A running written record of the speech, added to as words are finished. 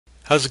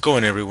How's it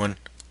going, everyone?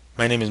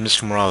 My name is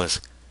Mr.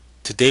 Morales.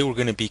 Today we're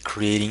going to be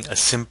creating a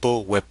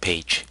simple web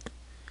page.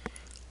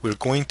 We're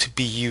going to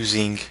be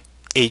using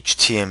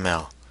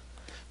HTML,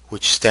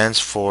 which stands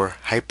for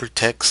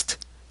Hypertext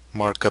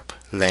Markup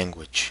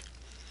Language.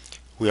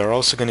 We are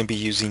also going to be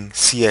using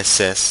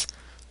CSS,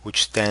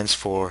 which stands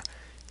for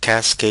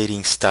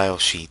Cascading Style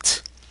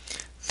Sheets.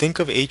 Think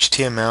of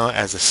HTML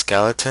as a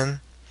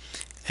skeleton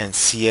and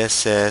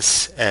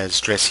CSS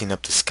as dressing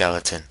up the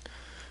skeleton.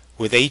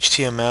 With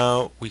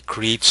HTML, we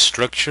create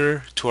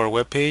structure to our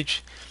web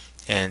page,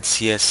 and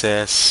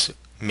CSS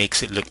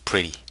makes it look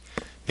pretty,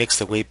 makes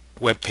the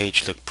web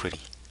page look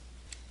pretty.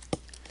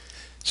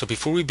 So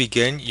before we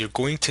begin, you're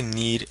going to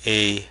need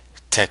a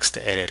text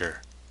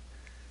editor.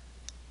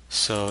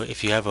 So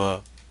if you have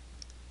a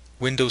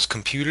Windows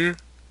computer,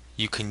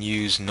 you can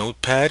use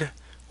Notepad,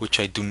 which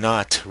I do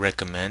not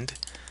recommend.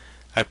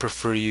 I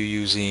prefer you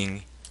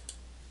using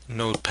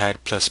Notepad++,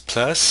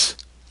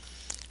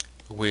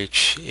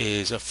 which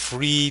is a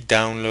free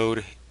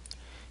download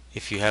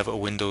if you have a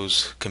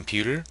Windows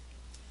computer,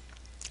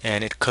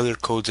 and it color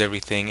codes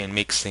everything and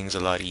makes things a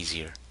lot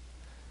easier.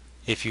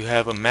 If you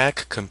have a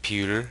Mac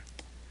computer,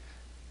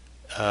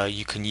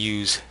 you can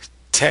use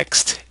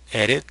Text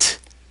Edit,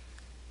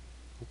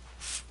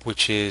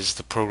 which is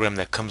the program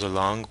that comes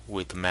along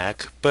with the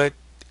Mac, but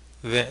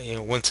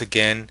then, once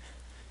again,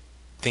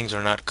 things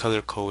are not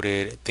color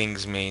coded.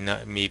 Things may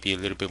be a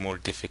little bit more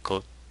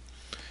difficult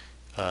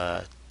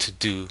to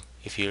do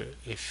if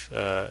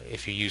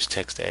you use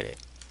Text Edit.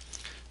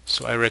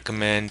 So I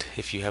recommend,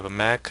 if you have a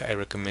Mac, I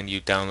recommend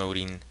you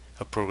downloading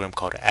a program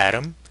called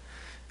Atom.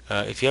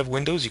 If you have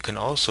Windows, you can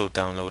also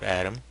download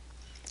Atom.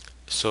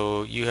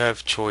 So you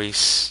have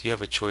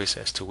a choice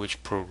as to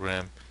which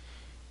program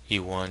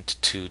you want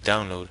to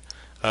download.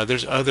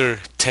 There's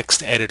other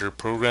text editor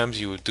programs.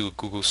 You would do a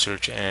Google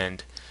search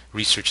and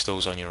research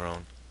those on your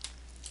own.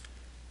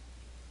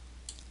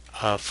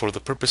 For the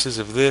purposes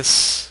of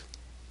this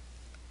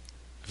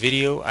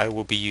video, I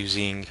will be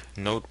using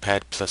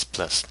Notepad++.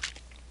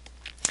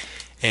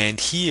 And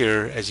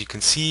here, as you can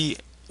see,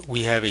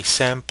 we have a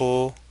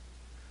sample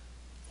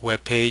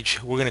web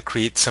page. We're going to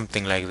create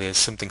something like this,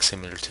 something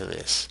similar to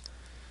this.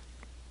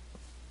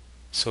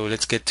 So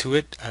let's get to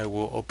it. I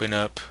will open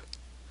up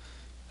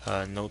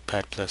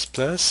Notepad++,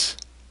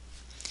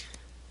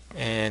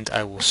 and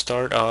I will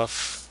start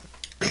off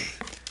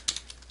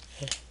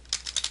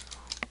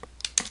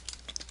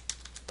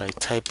by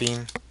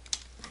typing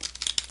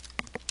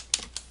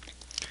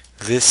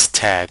this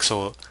tag.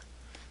 So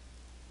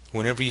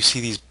whenever you see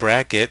these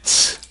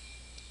brackets,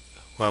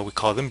 well, we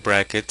call them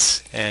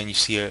brackets, and you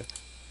see a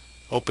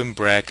open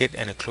bracket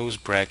and a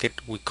closed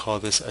bracket, we call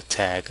this a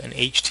tag, an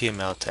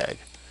HTML tag.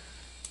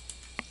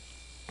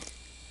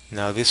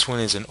 Now this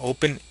one is an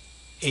open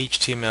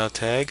HTML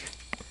tag,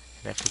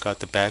 and I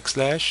forgot the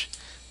backslash,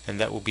 and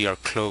that will be our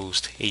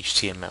closed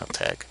HTML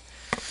tag.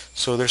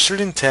 So there's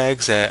certain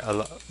tags that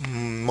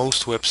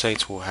most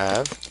websites will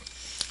have.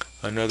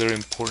 Another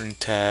important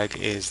tag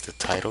is the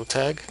title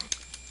tag,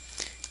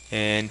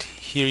 and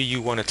here you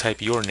want to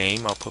type your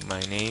name. I'll put my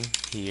name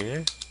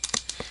here,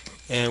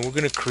 and we're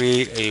going to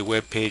create a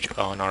web page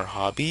on our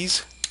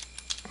hobbies.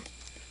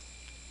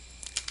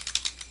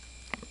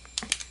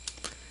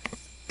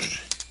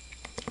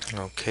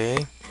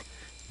 Okay,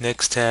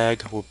 next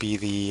tag will be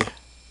the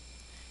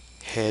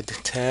head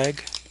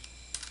tag,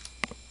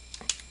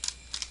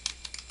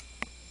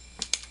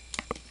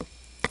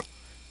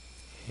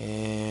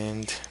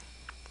 and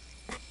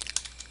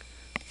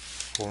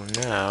for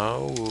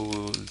now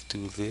we'll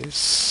do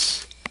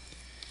this.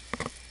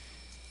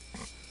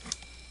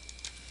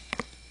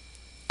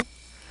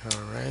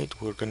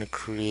 Alright, we're going to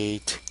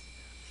create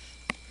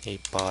a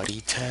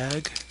body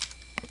tag.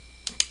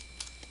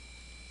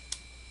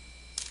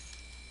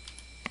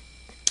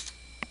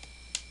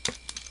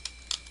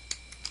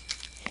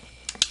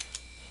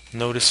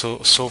 Notice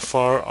so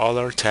far all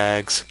our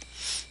tags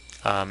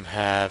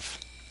have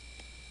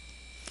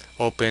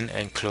open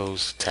and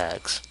close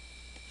tags.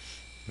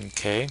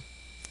 Okay,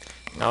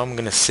 now I'm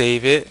going to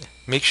save it.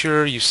 Make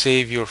sure you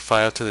save your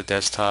file to the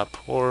desktop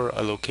or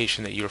a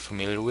location that you're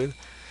familiar with.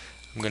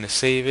 I'm going to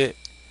save it,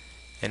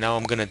 and now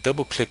I'm going to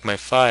double click my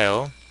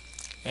file,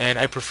 and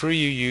I prefer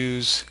you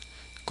use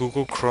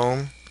Google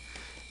Chrome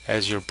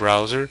as your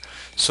browser.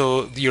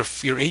 So your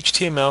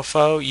HTML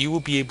file, you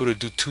will be able to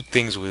do two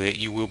things with it.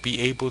 You will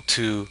be able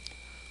to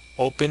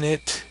open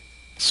it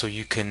so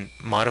you can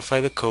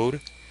modify the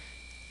code,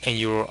 and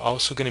you're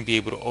also going to be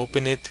able to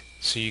open it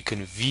so you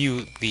can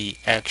view the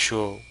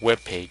actual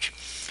web page.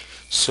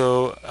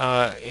 So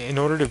in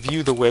order to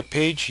view the web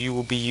page, you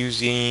will be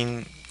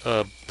using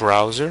a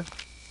browser,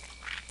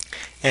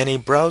 and a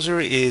browser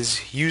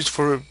is used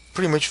for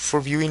pretty much for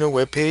viewing a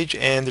web page,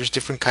 and there's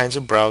different kinds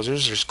of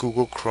browsers. There's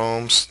Google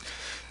Chrome's.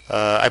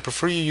 I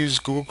prefer you use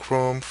Google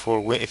Chrome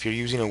for if you're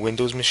using a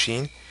Windows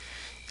machine,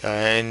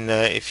 and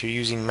if you're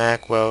using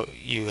Mac, well,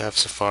 you have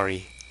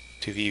Safari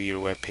to view your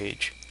web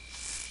page.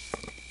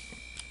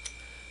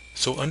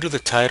 So under the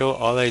title,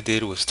 all I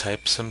did was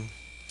type some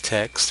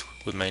text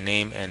with my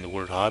name and the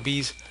word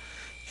hobbies,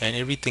 and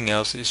everything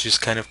else is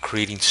just kind of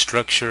creating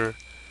structure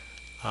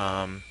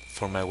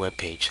for my web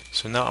page.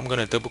 So now I'm going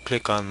to double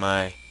click on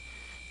my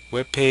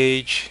web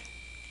page,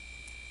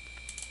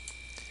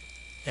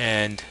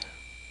 and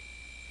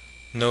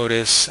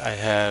notice I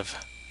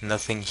have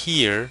nothing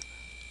here,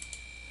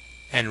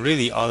 and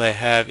really all I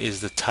have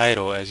is the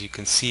title. As you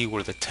can see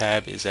where the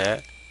tab is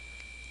at,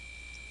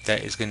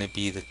 that is going to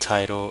be the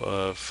title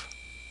of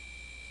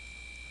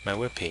my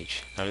web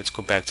page. Now let's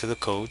go back to the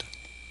code.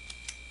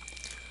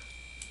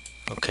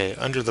 Okay,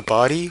 under the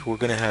body we're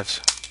going to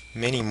have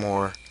many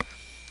more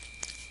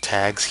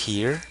tags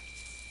here,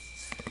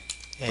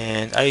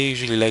 and I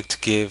usually like to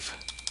give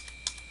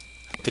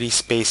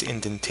 3-space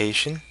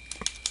indentation.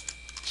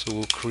 So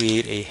we'll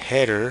create a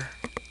header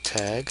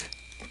tag,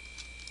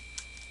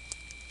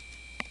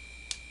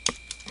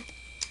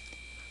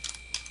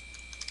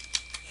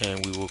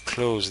 and we will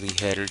close the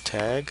header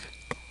tag.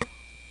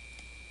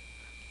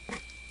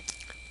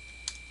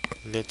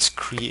 Let's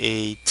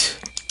create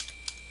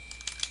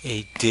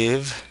a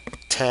div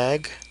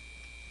tag,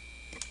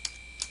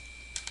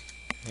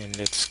 and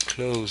let's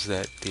close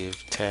that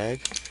div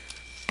tag.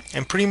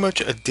 And pretty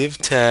much a div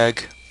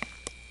tag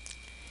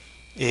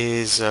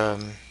is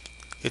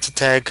it's a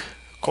tag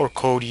or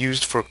code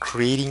used for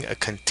creating a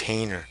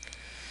container.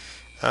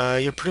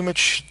 You're pretty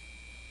much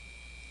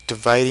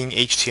dividing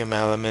HTML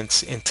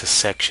elements into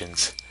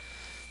sections.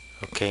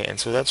 Okay, and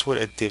so that's what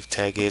a div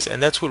tag is,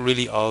 and that's what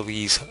really all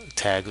these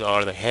tags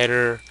are: the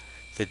header,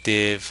 the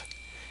div,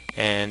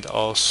 and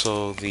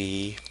also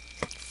the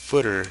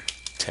footer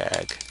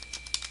tag.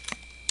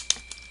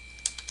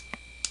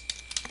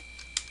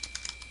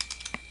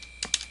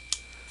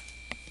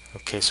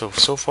 Okay, so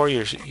far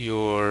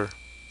your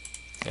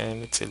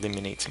and let's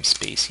eliminate some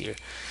space here.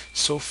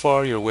 So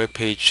far your web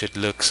page should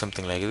look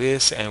something like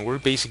this, and we're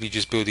basically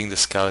just building the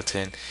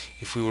skeleton.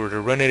 If we were to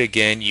run it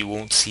again, you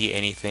won't see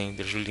anything.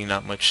 There's really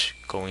not much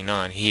going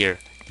on here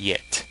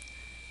yet.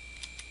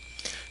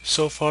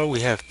 So far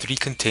we have 3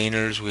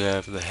 containers. We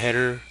have the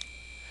header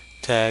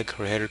tag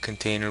or header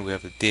container, we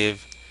have the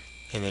div,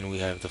 and then we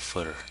have the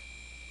footer.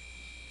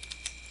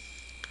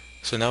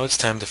 So now it's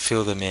time to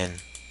fill them in.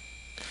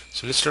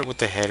 So let's start with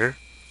the header,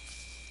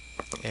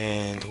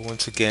 and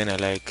once again I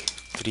like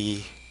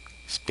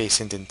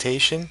 3-space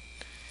indentation.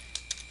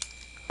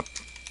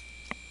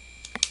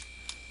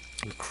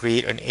 We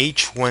create an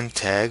h1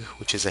 tag,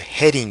 which is a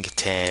heading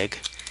tag,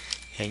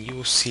 and you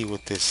will see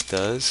what this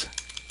does.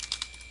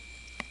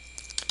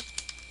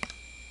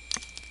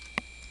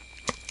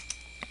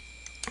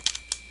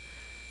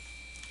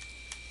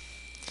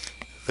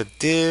 The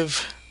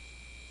div,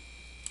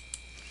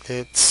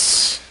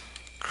 let's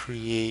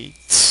create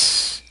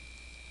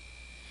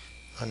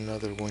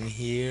another one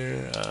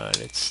here.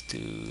 Let's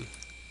do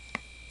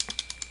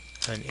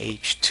an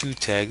h2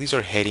 tag. These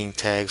are heading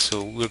tags,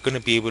 so we're going to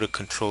be able to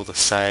control the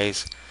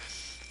size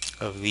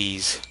of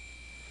these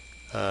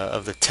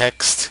of the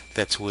text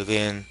that's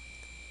within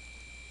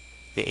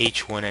the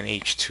h1 and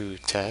h2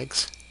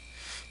 tags.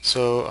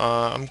 So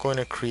I'm going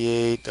to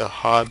create a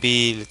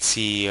hobby. Let's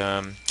see,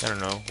 I don't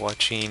know,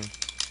 watching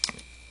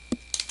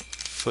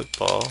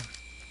football.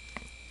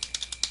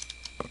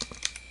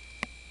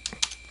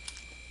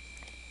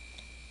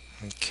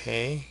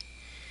 Okay,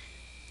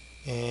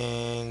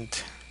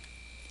 and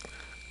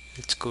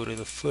let's go to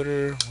the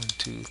footer. 1,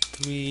 2,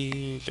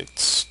 3.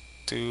 Let's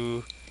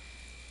do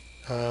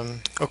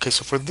okay,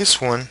 so for this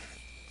one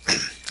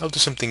I'll do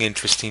something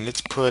interesting.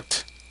 Let's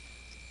put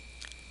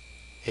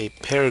a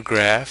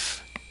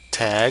paragraph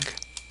tag,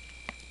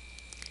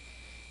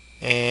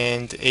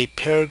 and a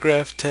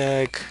paragraph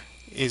tag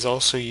is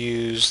also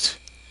used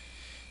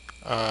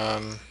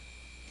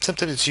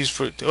sometimes it's used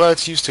for, well,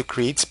 it's used to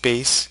create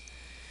space,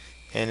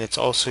 and it's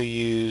also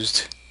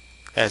used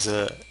as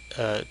a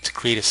to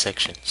create a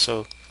section.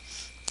 So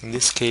in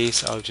this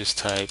case I'll just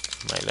type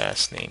my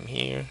last name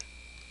here,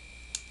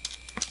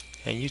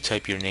 and you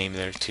type your name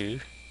there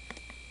too.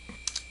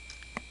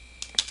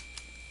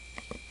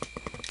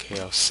 Okay,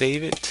 I'll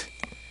save it.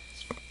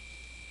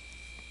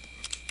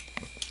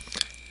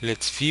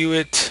 Let's view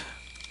it,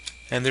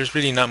 and there's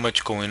really not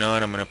much going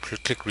on. I'm going to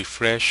click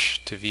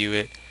refresh to view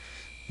it.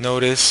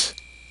 Notice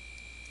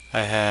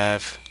I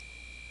have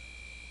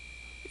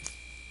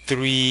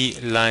 3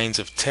 lines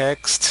of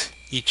text.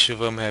 Each of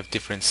them have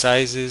different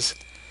sizes.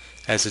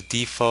 As a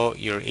default,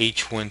 your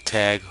h1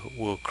 tag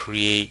will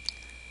create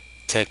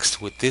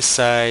text with this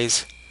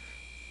size.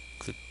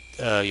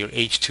 Your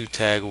h2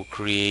 tag will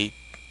create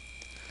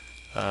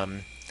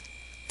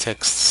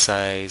text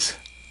size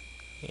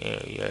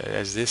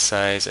as this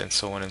size, and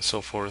so on and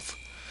so forth.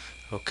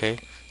 Okay,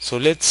 so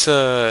let's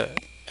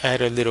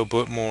add a little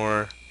bit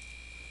more,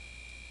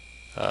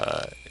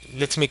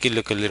 let's make it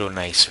look a little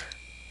nicer.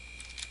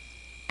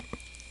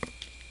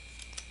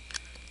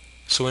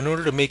 So in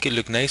order to make it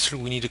look nicer,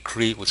 we need to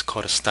create what's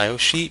called a style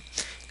sheet,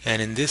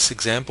 and in this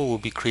example we'll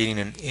be creating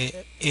an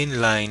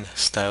inline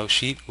style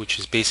sheet, which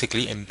is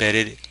basically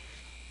embedded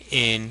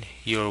in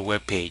your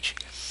web page.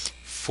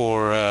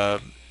 For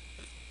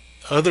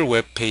other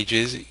web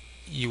pages,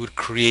 you would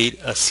create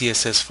a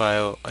CSS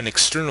file, an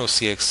external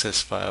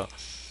CSS file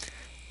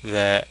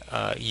that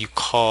you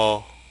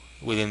call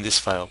within this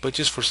file, but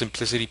just for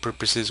simplicity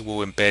purposes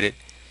we'll embed it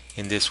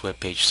in this web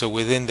page. So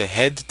within the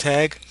head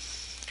tag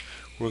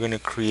we're going to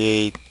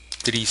create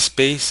 3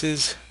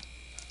 spaces.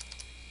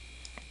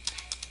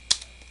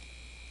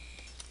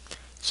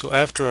 So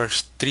after our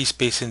 3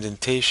 space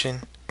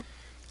indentation,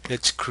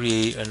 let's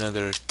create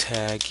another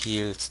tag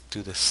here. Let's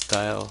do the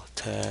style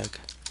tag.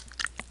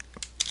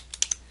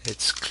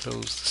 Let's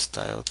close the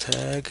style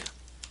tag.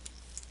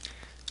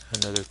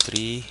 Another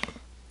 3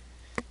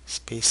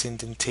 space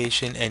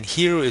indentation, and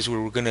here is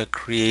where we're going to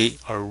create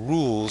our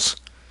rules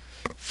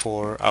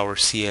for our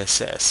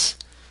CSS.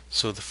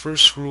 So the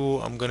first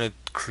rule I'm going to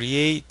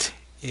create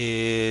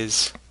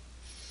is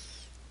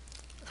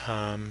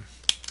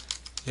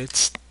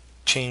let's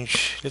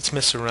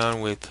mess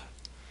around with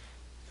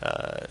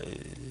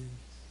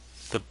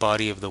the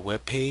body of the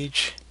web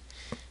page,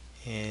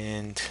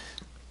 and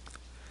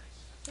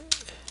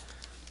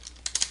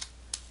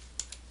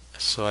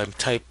so I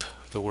type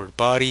the word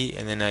body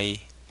and then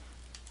I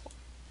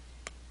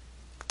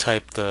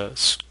type the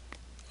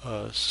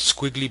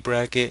squiggly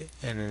bracket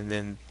and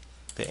then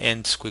the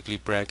end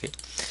squiggly bracket,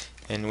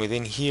 and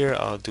within here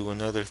I'll do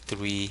another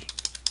 3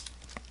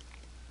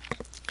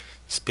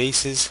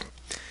 spaces.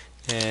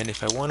 And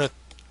if I want to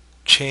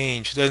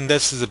change, then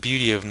this is the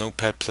beauty of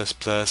Notepad++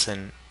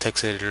 and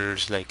text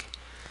editors like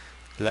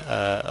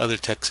other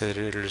text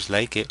editors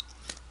like it,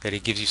 that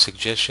it gives you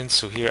suggestions.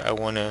 So here I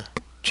want to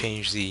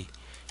change the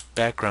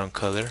background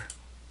color.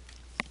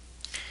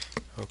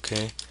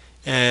 Okay,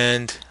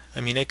 and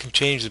I mean I can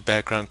change the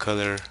background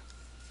color,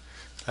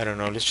 I don't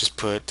know, let's just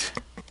put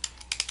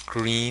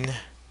green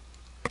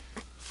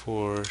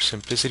for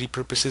simplicity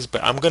purposes,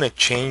 but I'm gonna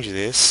change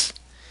this,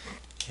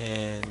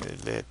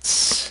 and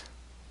let's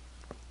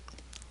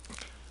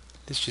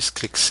just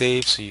click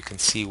save so you can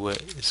see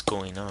what is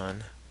going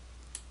on.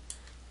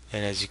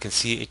 And as you can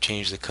see, it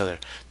changed the color.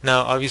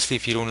 Now obviously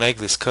if you don't like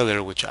this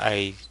color, which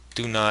I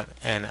do not,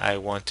 and I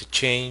want to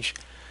change,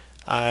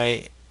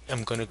 I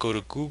am gonna go to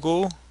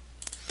Google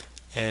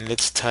and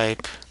let's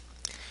type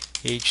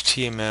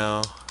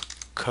HTML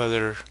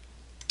color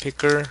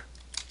picker,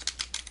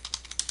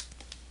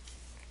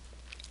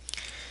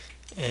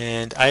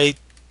 and I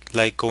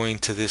like going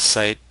to this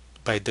site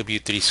by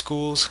W3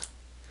 Schools.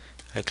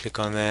 I click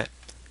on that,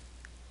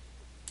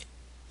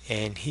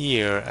 and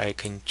here I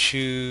can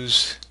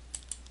choose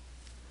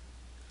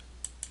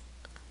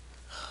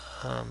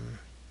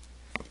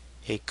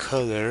a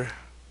color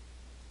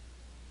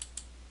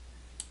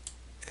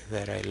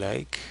that I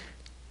like,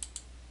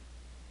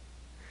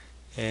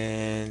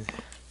 and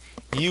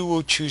you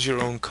will choose your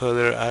own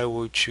color. I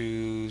will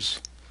choose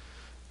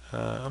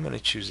I'm going to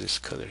choose this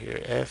color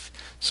here, F.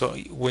 So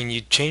when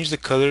you change the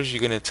colors, you're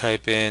going to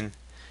type in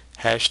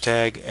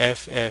hashtag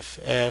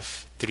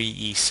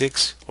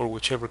FFF3E6 or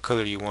whichever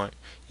color you want.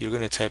 You're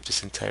going to type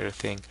this entire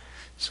thing.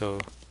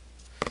 So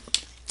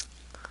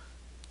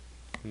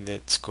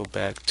let's go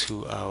back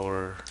to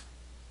our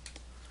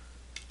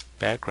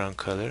background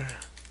color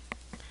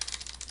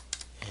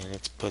and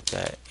let's put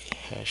that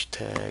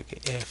hashtag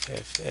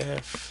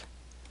FFF3E6,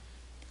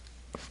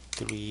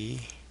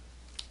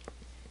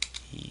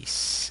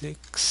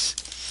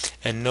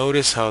 and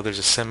notice how there's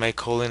a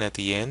semicolon at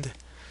the end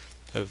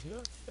of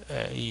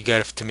you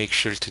got to make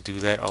sure to do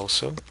that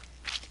also.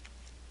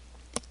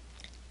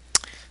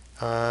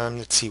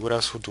 Let's see, what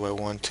else do I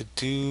want to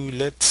do?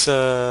 Let's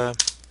do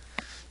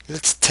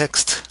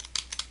text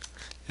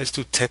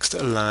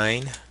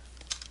align,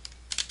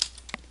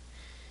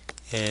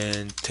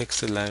 and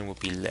text align will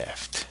be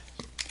left.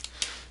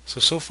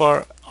 So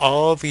far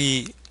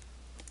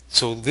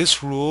so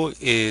this rule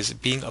is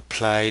being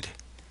applied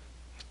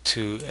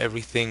to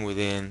everything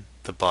within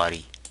the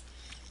body,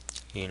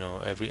 you know,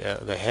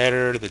 the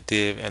header, the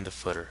div, and the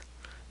footer.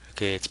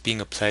 Okay, it's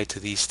being applied to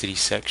these 3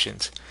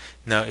 sections.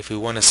 Now if we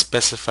want to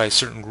specify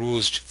certain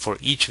rules for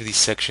each of these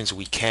sections,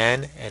 we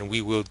can, and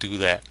we will do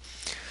that.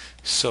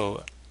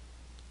 So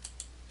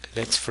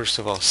let's first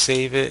of all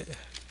save it.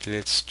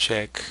 Let's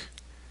check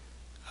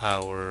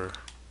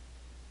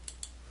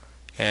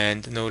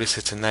and notice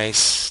it's a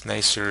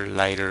nicer,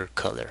 lighter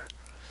color.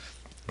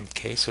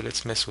 Okay, so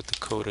let's mess with the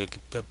code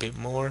a bit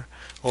more.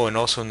 Oh, and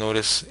also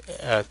notice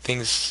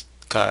things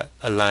got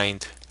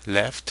aligned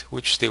left,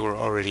 which they were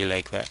already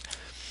like that.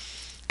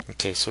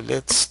 Okay, so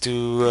let's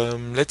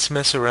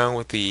mess around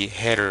with the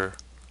header.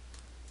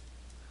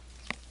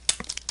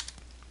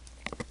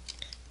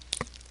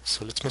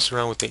 So let's mess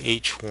around with the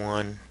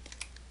H1.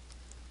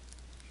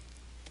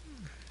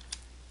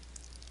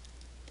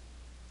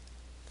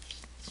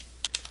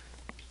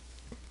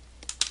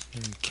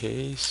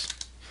 Okay,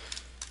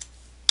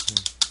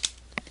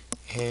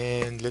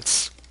 and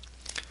this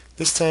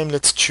time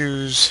let's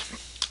choose,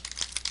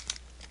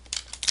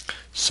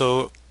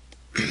 so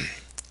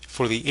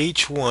for the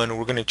H1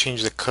 we're going to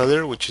change the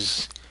color, which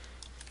is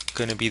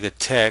going to be the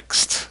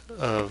text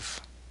of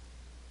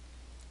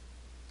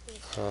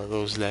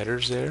those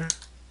letters there,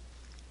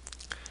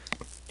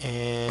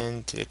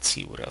 And let's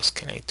see, what else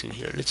can I do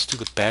here? Let's do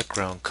the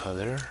background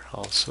color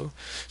also.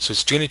 So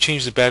it's going to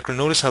change the background.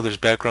 Notice how there's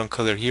background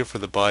color here for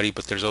the body,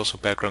 but there's also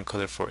background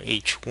color for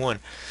H1.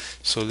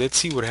 So let's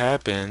see what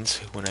happens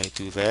when I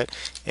do that.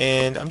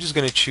 And I'm just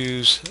going to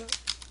choose,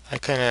 I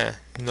kind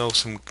of know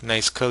some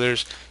nice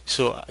colors.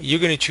 So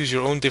you're going to choose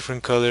your own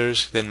different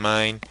colors than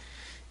mine,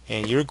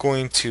 and you're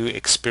going to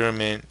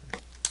experiment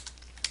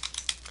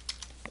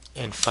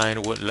and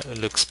find what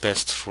looks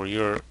best for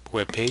your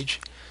web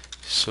page.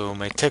 So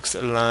my text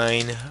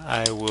align,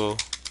 I will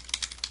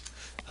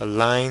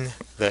align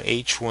the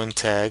H1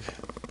 tag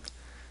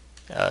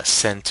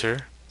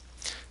center.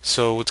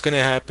 So what's going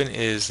to happen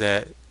is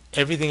that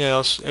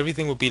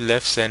everything will be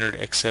left centered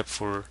except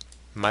for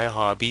my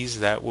hobbies.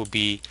 That will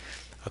be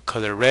a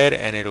color red,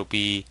 and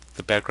the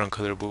background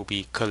color will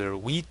be color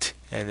wheat,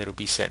 and it'll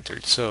be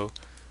centered. So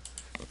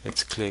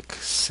let's click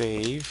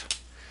save.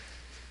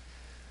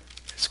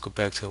 Let's go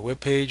back to the web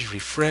page,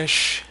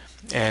 refresh,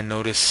 and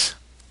notice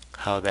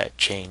how that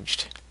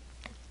changed.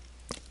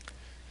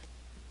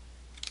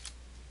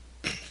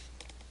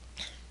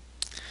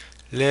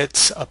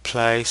 Let's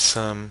apply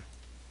some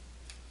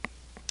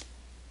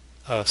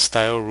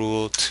style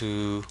rule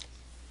to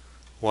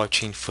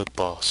watching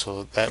football.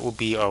 So that will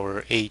be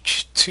our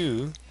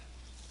H2,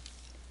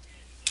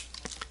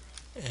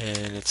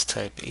 and let's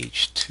type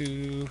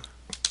H2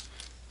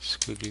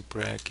 squiggly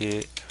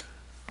bracket,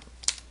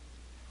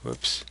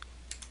 whoops,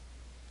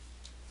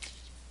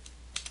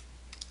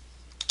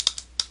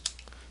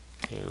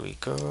 here we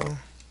go,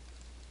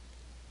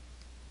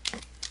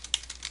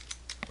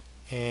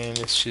 and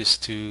let's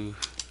just do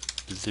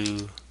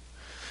blue.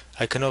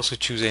 I can also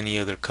choose any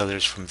other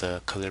colors from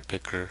the color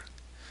picker,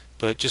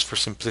 but just for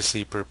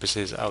simplicity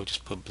purposes I'll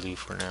just put blue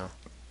for now.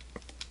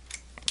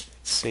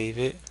 Save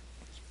it.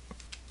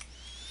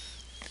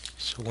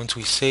 So once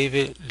we save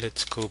it,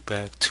 let's go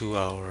back to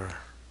our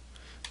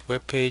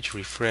web page,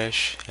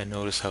 refresh, and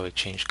notice how it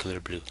changed color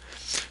blue.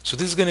 So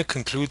this is going to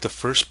conclude the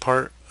first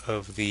part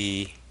of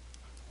the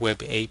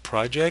Web A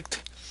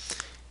project.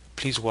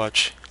 Please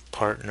watch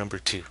part number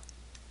 2.